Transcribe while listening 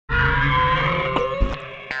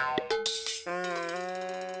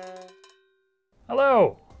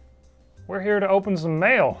we're here to open some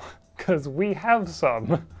mail, because we have some.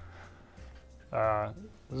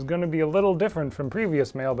 This is going to be a little different from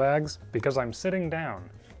previous mailbags, because I'm sitting down.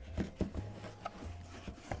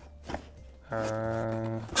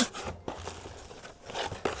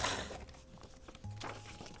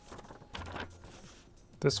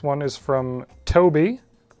 This one is from Toby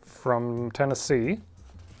from Tennessee.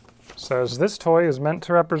 Says, this toy is meant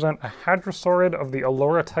to represent a hadrosaurid of the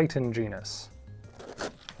Allura genus.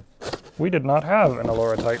 We did not have an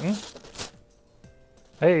Allura.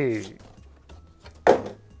 Hey.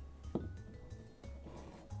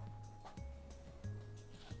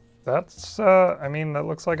 That's, I mean, that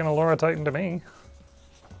looks like an Allura to me.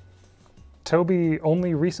 Toby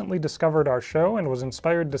only recently discovered our show and was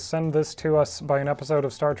inspired to send this to us by an episode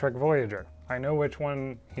of Star Trek Voyager. I know which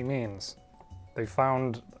one he means. They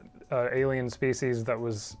found alien species that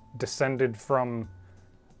was descended from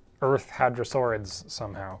Earth hadrosaurids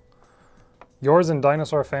somehow. Yours in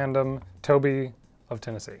dinosaur fandom, Toby of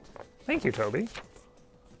Tennessee. Thank you, Toby.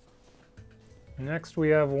 Next we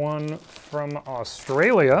have one from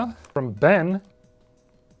Australia, from Ben.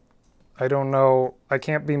 I don't know, I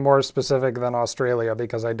can't be more specific than Australia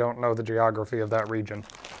because I don't know the geography of that region.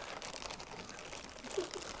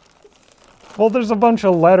 Well, there's a bunch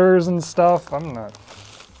of letters and stuff, I'm not...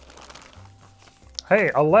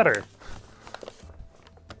 Hey, a letter!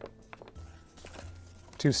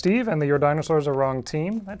 To Steve and the Your Dinosaurs Are Wrong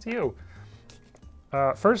team, that's you.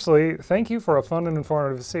 Firstly, thank you for a fun and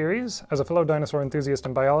informative series. As a fellow dinosaur enthusiast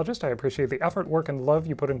and biologist, I appreciate the effort, work, and love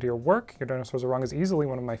you put into your work. Your Dinosaurs Are Wrong is easily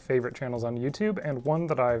one of my favorite channels on YouTube, and one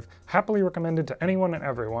that I've happily recommended to anyone and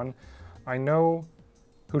everyone I know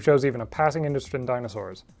who shows even a passing interest in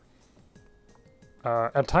dinosaurs.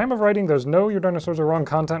 At time of writing, there's no Your Dinosaurs Are Wrong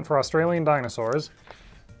content for Australian dinosaurs.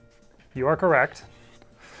 You are correct.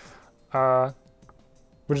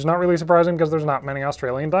 Which is not really surprising because there's not many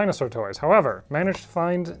Australian dinosaur toys. However, managed to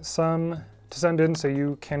find some to send in so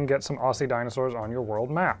you can get some Aussie dinosaurs on your world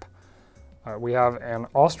map. We have an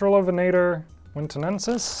Australovenator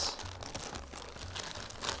wintonensis.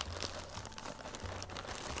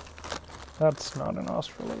 That's not an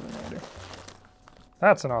Australovenator.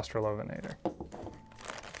 That's an Australovenator.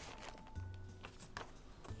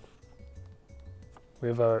 We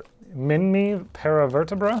have a Minmi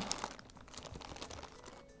paravertebra.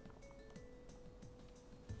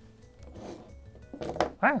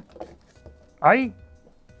 I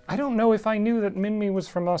don't know if I knew that Minmi was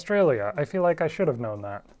from Australia. I feel like I should have known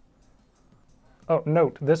that. Oh,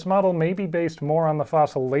 note, this model may be based more on the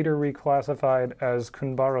fossil later reclassified as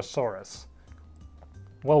Kunbarasaurus.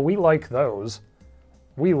 Well, we like those.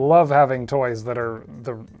 We love having toys that are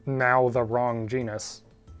now the wrong genus.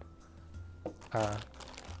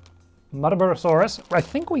 Muttaburrasaurus. I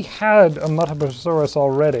think we had a Muttaburrasaurus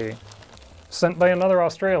already. Sent by another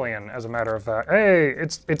Australian, as a matter of fact. Hey,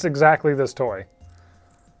 it's exactly this toy.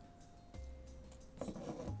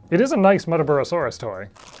 It is a nice Muttaburrasaurus toy.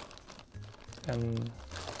 And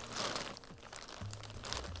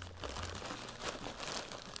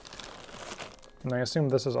I assume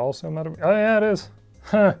this is also Muttaburrasaurus. Oh yeah, it is.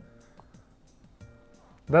 Huh.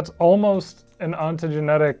 That's almost an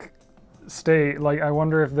ontogenetic state. Like, I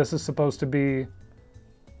wonder if this is supposed to be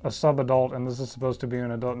a sub-adult and this is supposed to be an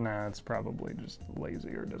adult. Nah, it's probably just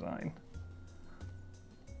lazier design.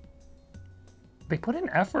 They put in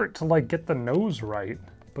effort to like get the nose right,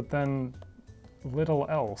 but then little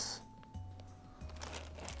else.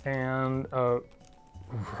 And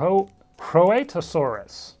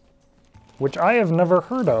Croatosaurus, which I have never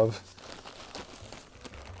heard of.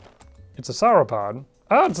 It's a sauropod.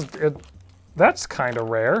 Oh, that's kind of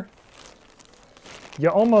rare. You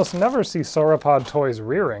almost never see sauropod toys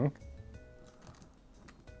rearing.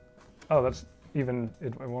 Oh, that's even,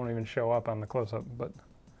 it won't even show up on the close-up, but...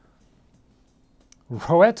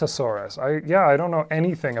 Rhoetosaurus. I don't know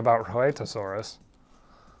anything about Rhoetosaurus.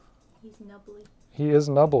 He's nubbly. He is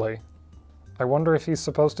nubbly. I wonder if he's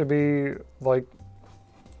supposed to be, like,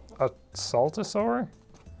 a saltosaur?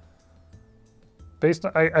 Based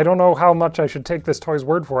on, I don't know how much I should take this toy's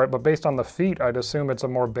word for it, but based on the feet, I'd assume it's a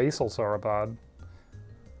more basal sauropod.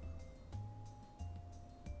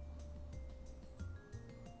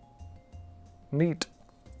 Neat.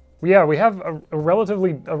 Yeah, we have a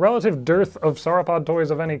relative dearth of sauropod toys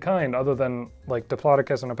of any kind other than, like,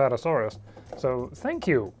 Diplodocus and Apatosaurus. So, thank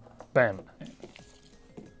you, Ben.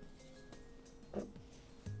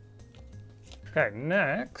 Okay,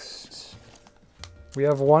 next, we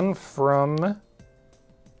have one from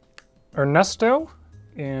Ernesto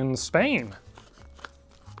in Spain.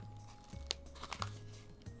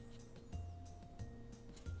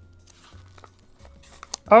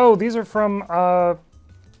 Oh, these are from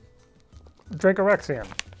Dracorexian.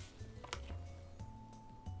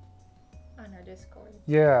 On our Discord.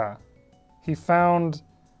 Yeah. He found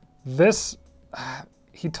this.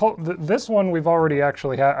 He told this one we've already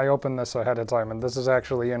actually had. I opened this ahead of time, and this is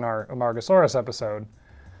actually in our Amargasaurus episode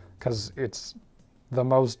because it's the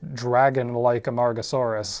most dragon-like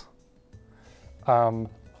Amargasaurus.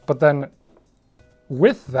 But then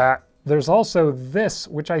with that, there's also this,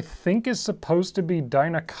 which I think is supposed to be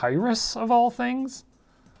Dinosaurus of all things.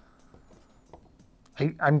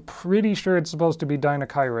 I'm pretty sure it's supposed to be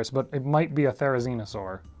Dinosaurus, but it might be a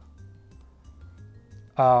Therizinosaur.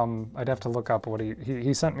 I'd have to look up what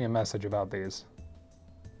he sent me a message about these.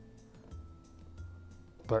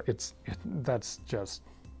 But it's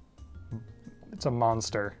a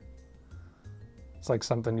monster. It's like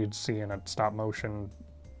something you'd see in a stop-motion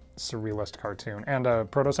surrealist cartoon. And a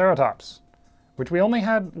Protoceratops, which we only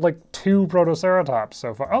had like 2 Protoceratops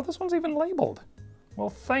so far. Oh, this one's even labeled.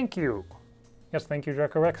 Well, thank you. Yes, thank you,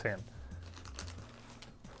 Dracorexian.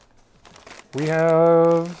 We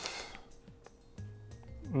have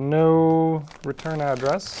no return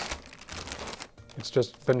address. It's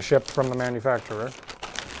just been shipped from the manufacturer.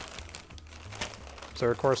 Is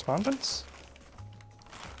there a correspondence?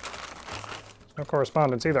 No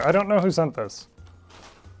correspondence either. I don't know who sent this,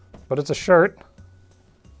 but it's a shirt.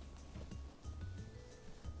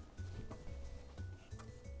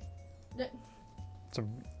 It's a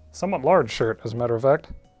somewhat large shirt, as a matter of fact.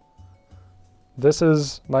 This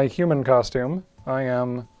is my human costume. I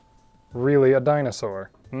am really a dinosaur.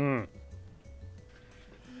 Should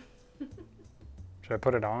I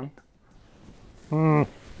put it on?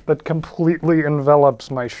 That completely envelops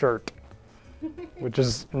my shirt, which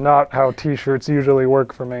is not how t-shirts usually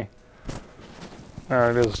work for me.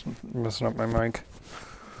 It is messing up my mic.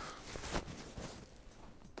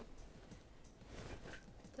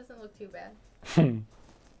 Doesn't look too bad.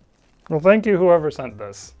 Well, thank you, whoever sent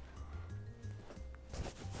this.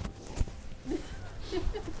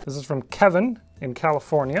 This is from Kevin in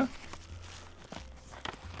California.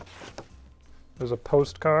 There's a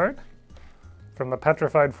postcard from the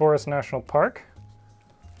Petrified Forest National Park.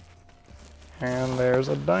 And there's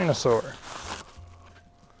a dinosaur.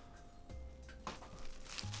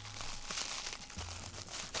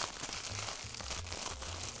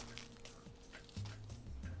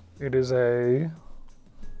 It is a...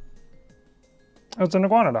 Oh, it's an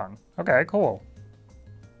iguanodon. Okay, cool.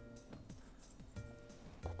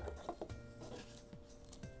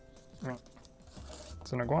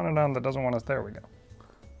 It's an iguanodon that doesn't want us. There we go.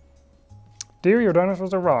 Dear, your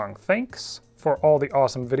dinosaurs are wrong. Thanks for all the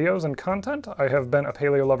awesome videos and content. I have been a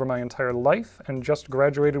paleo lover my entire life and just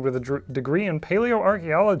graduated with a degree in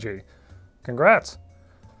paleoarchaeology. Congrats.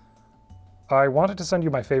 I wanted to send you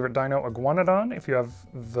my favorite dino, Iguanodon. If you have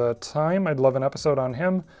the time, I'd love an episode on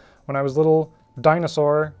him. When I was little,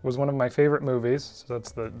 Dinosaur was one of my favorite movies. So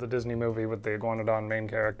that's the Disney movie with the Iguanodon main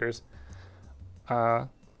characters.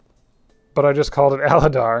 But I just called it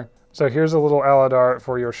Aladar. So here's a little Aladar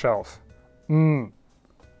for your shelf.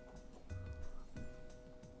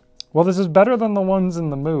 Well, this is better than the ones in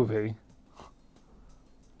the movie.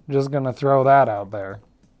 Just gonna throw that out there.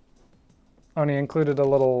 Oh, and he included a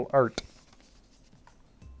little art.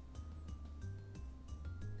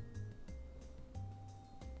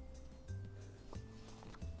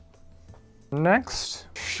 Next,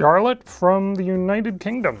 Charlotte from the United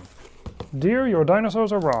Kingdom. Dear, your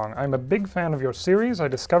dinosaurs are wrong. I'm a big fan of your series. I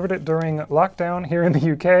discovered it during lockdown here in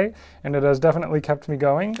the UK, and it has definitely kept me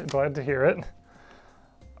going. Glad to hear it.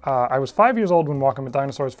 I was 5 years old when Walking with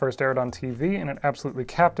Dinosaurs first aired on TV, and it absolutely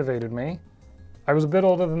captivated me. I was a bit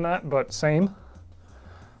older than that, but same.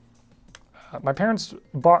 My parents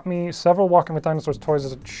bought me several Walking with Dinosaurs toys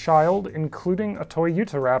as a child, including a toy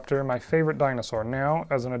Utahraptor, my favorite dinosaur. Now,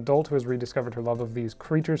 as an adult who has rediscovered her love of these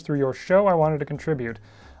creatures through your show, I wanted to contribute.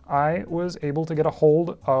 I was able to get a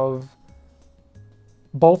hold of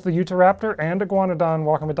both the Utahraptor and Iguanodon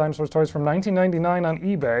Walking with Dinosaurs toys from 1999 on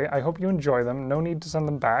eBay. I hope you enjoy them. No need to send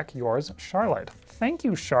them back. Yours, Charlotte. Thank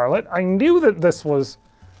you, Charlotte. I knew that this was...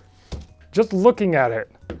 Just looking at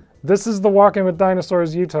it. This is the Walking with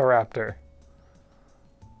Dinosaurs Utahraptor.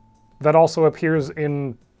 That also appears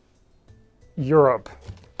in Europe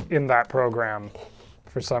in that program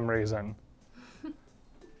for some reason.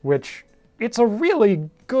 Which, it's a really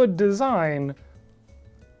good design,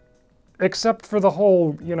 except for the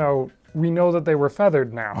whole, you know, we know that they were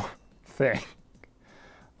feathered now thing.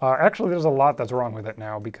 Actually, there's a lot that's wrong with it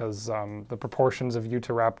now because the proportions of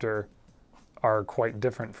Utahraptor are quite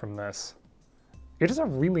different from this. It is a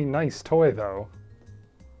really nice toy, though.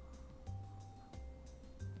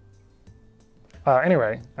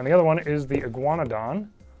 Anyway, and the other one is the iguanodon.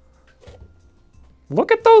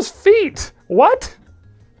 Look at those feet! What?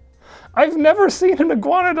 I've never seen an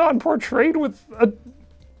iguanodon portrayed with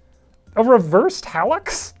a reversed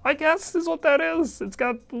hallux, I guess, is what that is. It's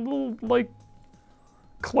got little, like,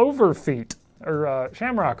 clover feet, or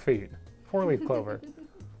shamrock feet. Four-leaf clover.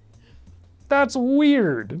 That's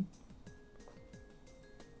weird.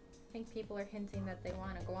 I think people are hinting that they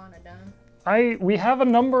want iguanodon. We have a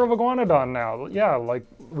number of iguanodon now. Yeah, like,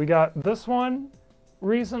 we got this one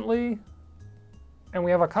recently, and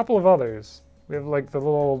we have a couple of others. We have, like, the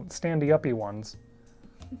little standy-uppy ones.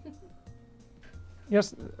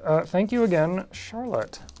 Yes, thank you again,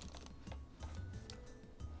 Charlotte.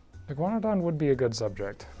 Iguanodon would be a good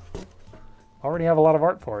subject. Already have a lot of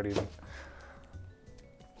art for it, even.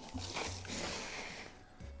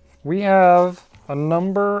 We have a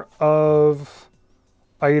number of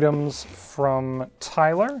items from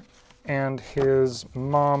Tyler and his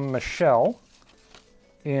mom, Michelle,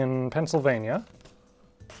 in Pennsylvania,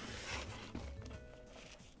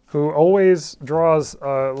 who always draws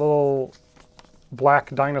a little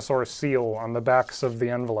black dinosaur seal on the backs of the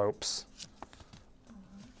envelopes.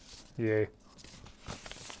 Yay.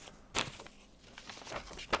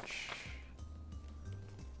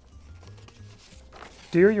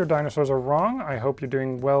 Dear, your dinosaurs are wrong. I hope you're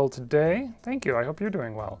doing well today. Thank you. I hope you're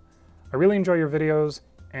doing well. I really enjoy your videos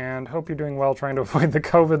and hope you're doing well trying to avoid the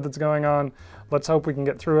COVID that's going on. Let's hope we can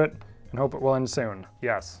get through it and hope it will end soon.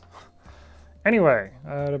 Yes. Anyway,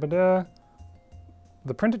 the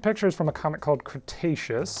printed picture is from a comic called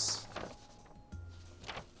Cretaceous.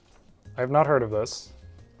 I have not heard of this.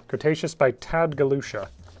 Cretaceous by Tad Galusha.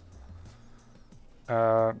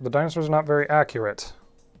 The dinosaurs are not very accurate.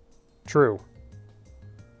 True.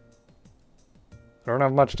 I don't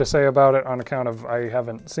have much to say about it on account of I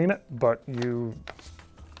haven't seen it, but you...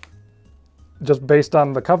 Just based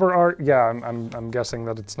on the cover art, yeah, I'm guessing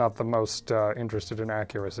that it's not the most interested in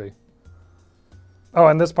accuracy. Oh,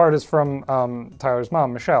 and this part is from Tyler's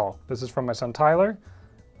mom, Michelle. This is from my son, Tyler.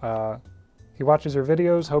 He watches your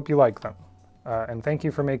videos. Hope you like them. And thank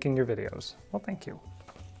you for making your videos. Well, thank you.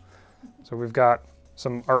 So we've got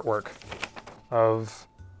some artwork of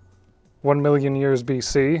 1 million years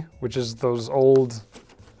BC, which is those old...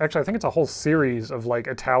 Actually, I think it's a whole series of, like,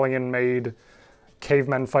 Italian-made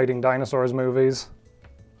cavemen fighting dinosaurs movies.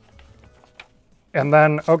 And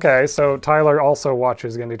then, okay, so Tyler also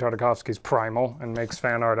watches Gendy Tartakovsky's Primal and makes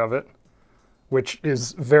fan art of it, which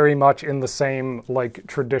is very much in the same, like,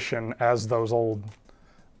 tradition as those old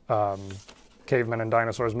cavemen and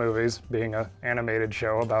dinosaurs movies, being an animated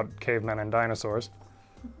show about cavemen and dinosaurs.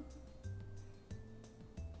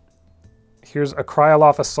 Here's a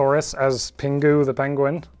Cryolophosaurus as Pingu the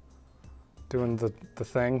penguin, doing the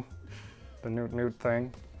thing, the newt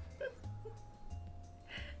thing.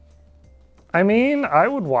 I mean, I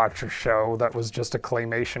would watch a show that was just a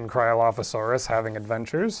claymation Cryolophosaurus having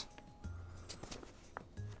adventures.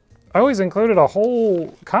 I always included a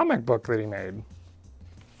whole comic book that he made.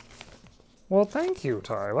 Well, thank you,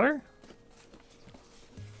 Tyler.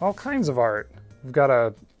 All kinds of art. We've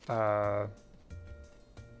got a,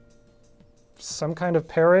 some kind of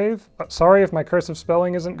parave. Sorry if my cursive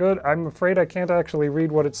spelling isn't good. I'm afraid I can't actually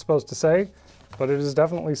read what it's supposed to say, but it is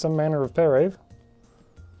definitely some manner of parave.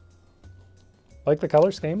 Like the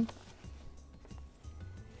color scheme.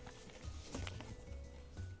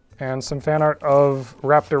 And some fan art of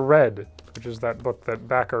Raptor Red, which is that book that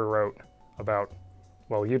Backer wrote about,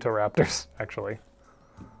 well, Utahraptors, actually.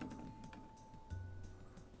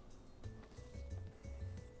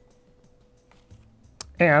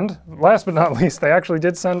 And, last but not least, they actually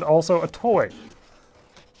did send also a toy.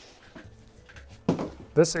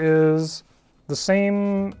 This is the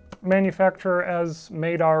same manufacturer as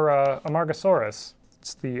made our Amargasaurus.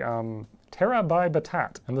 It's the Terra by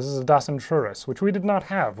Batat, and this is a Dacentrurus, which we did not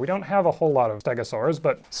have. We don't have a whole lot of stegosaurs,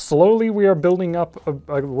 but slowly we are building up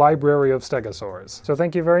a library of stegosaurs. So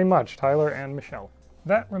thank you very much, Tyler and Michelle.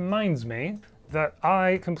 That reminds me that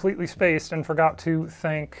I completely spaced and forgot to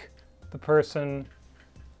thank the person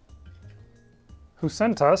who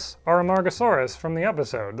sent us our Amargasaurus from the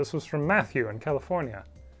episode. This was from Matthew in California.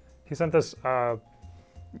 He sent this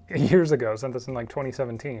years ago, sent this in like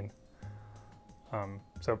 2017.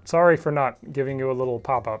 So sorry for not giving you a little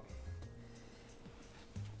pop-up.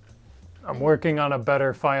 I'm working on a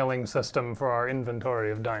better filing system for our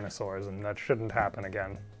inventory of dinosaurs, and that shouldn't happen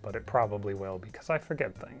again, but it probably will because I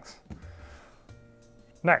forget things.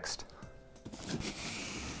 Next.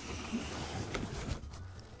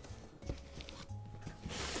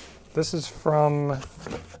 This is from...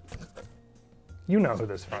 You know who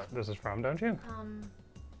this is from, don't you?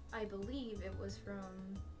 I believe it was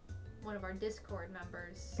from one of our Discord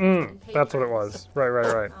members. That's what it was.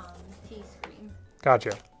 Right. T-Scream.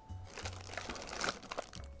 Gotcha.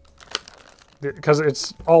 Because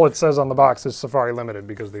it's all it says on the box is Safari Limited,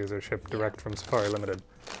 because these are shipped direct from Safari Limited.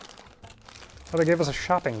 Oh, they gave us a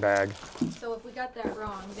shopping bag. So if we got that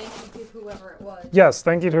wrong, thank you to whoever it was. Yes,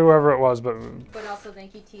 thank you to whoever it was, but also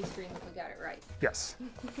thank you T-Scream if we got it right. Yes.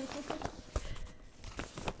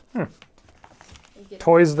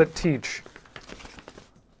 Toys that teach.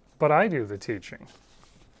 But I do the teaching.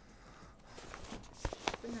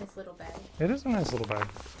 It's a nice little bag. It is a nice little bag.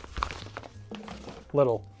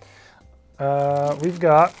 Little. We've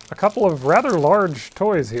got a couple of rather large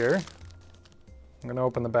toys here. I'm going to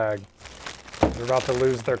open the bag. They're about to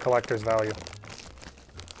lose their collector's value.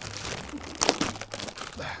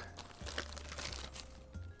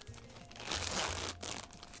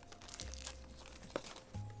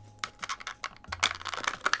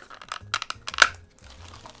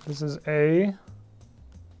 This is a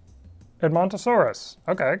Edmontosaurus.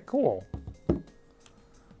 Okay, cool.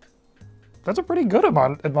 That's a pretty good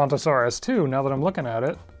Edmontosaurus too, now that I'm looking at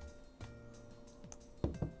it.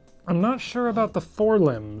 I'm not sure about the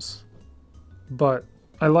forelimbs, but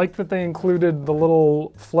I like that they included the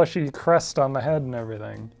little fleshy crest on the head and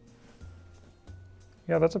everything.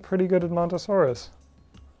 Yeah, that's a pretty good Edmontosaurus.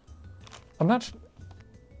 I'm not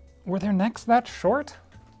were their necks that short?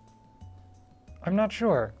 I'm not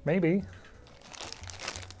sure. Maybe.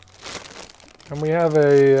 And we have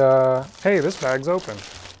a, hey, this bag's open.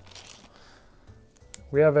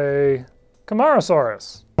 We have a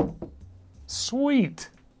Camarasaurus. Sweet.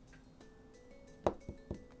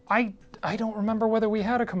 I don't remember whether we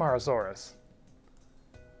had a Camarasaurus.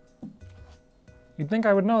 You'd think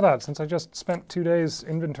I would know that since I just spent 2 days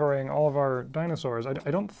inventorying all of our dinosaurs. I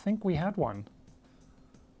don't think we had one.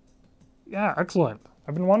 Yeah, excellent.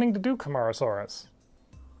 I've been wanting to do Camarasaurus.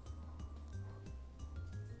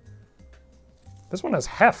 This one has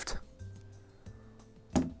heft.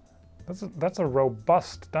 That's a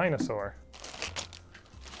robust dinosaur.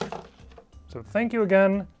 So thank you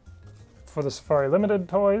again for the Safari Limited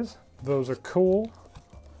toys. Those are cool.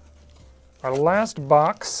 Our last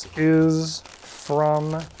box is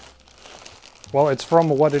from, well, it's from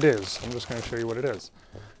What It Is. I'm just going to show you what it is.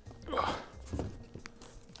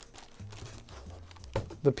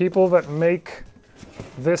 The people that make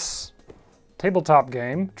this tabletop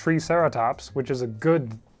game, Triceratops, which is a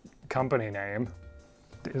good company name.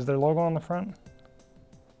 Is their logo on the front?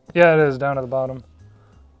 Yeah, it is, down at the bottom.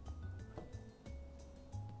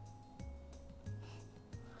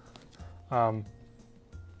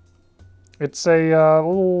 It's a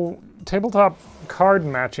little tabletop card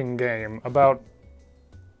matching game about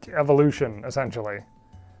evolution, essentially.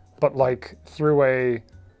 But like through a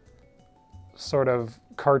sort of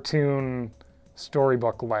cartoon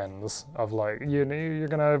storybook lens of like, you're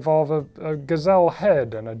gonna evolve a gazelle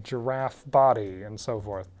head and a giraffe body and so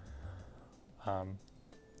forth.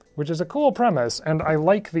 Which is a cool premise, and I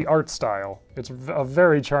like the art style. It's a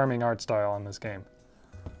very charming art style on this game.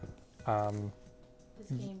 This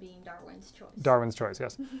game being Darwin's Choice. Darwin's Choice,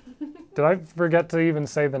 yes. Did I forget to even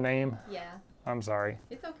say the name? Yeah. I'm sorry.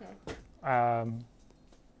 It's okay.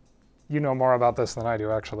 You know more about this than I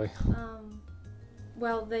do, actually.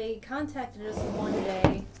 Well, they contacted us one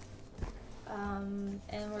day,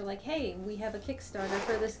 and we're like, hey, we have a Kickstarter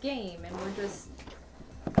for this game, and we're just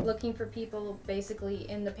looking for people basically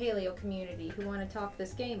in the paleo community who want to talk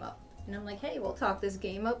this game up. And I'm like, hey, we'll talk this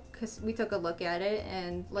game up, because we took a look at it,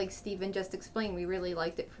 and like Steven just explained, we really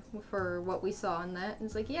liked it for what we saw in that. And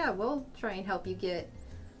it's like, yeah, we'll try and help you get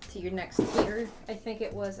to your next tier. I think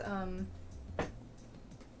it was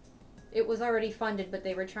already funded, but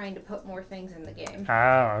they were trying to put more things in the game.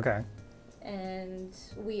 Oh, okay. And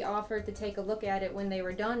we offered to take a look at it when they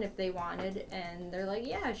were done if they wanted, and they're like,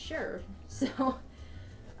 yeah, sure. So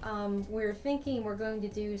we're thinking we're going to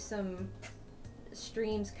do some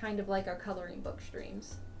streams kind of like our coloring book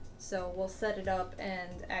streams. So we'll set it up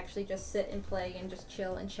and actually just sit and play and just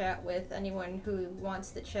chill and chat with anyone who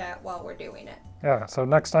wants to chat while we're doing it. Yeah, so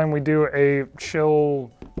next time we do a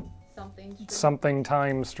chill something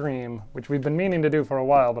time stream, which we've been meaning to do for a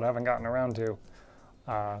while but haven't gotten around to,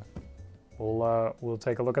 we'll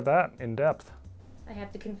take a look at that in depth. I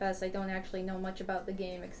have to confess, I don't actually know much about the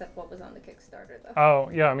game except what was on the Kickstarter, though. Oh,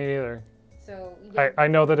 yeah, me either. So yeah. I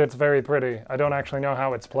know that it's very pretty. I don't actually know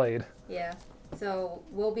how it's played. Yeah, so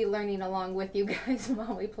we'll be learning along with you guys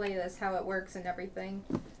while we play this, how it works and everything.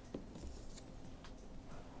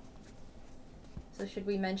 So should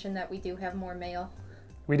we mention that we do have more mail?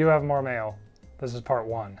 We do have more mail. This is part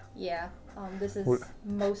 1. Yeah. This is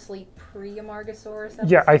mostly pre-Amargasaurus.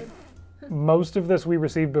 Yeah, most of this we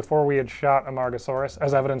received before we had shot Amargasaurus,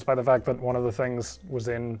 as evidenced by the fact that one of the things was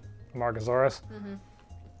in Amargasaurus.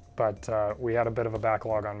 But we had a bit of a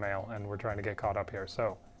backlog on mail, and we're trying to get caught up here.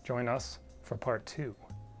 So join us for part 2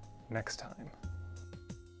 next time.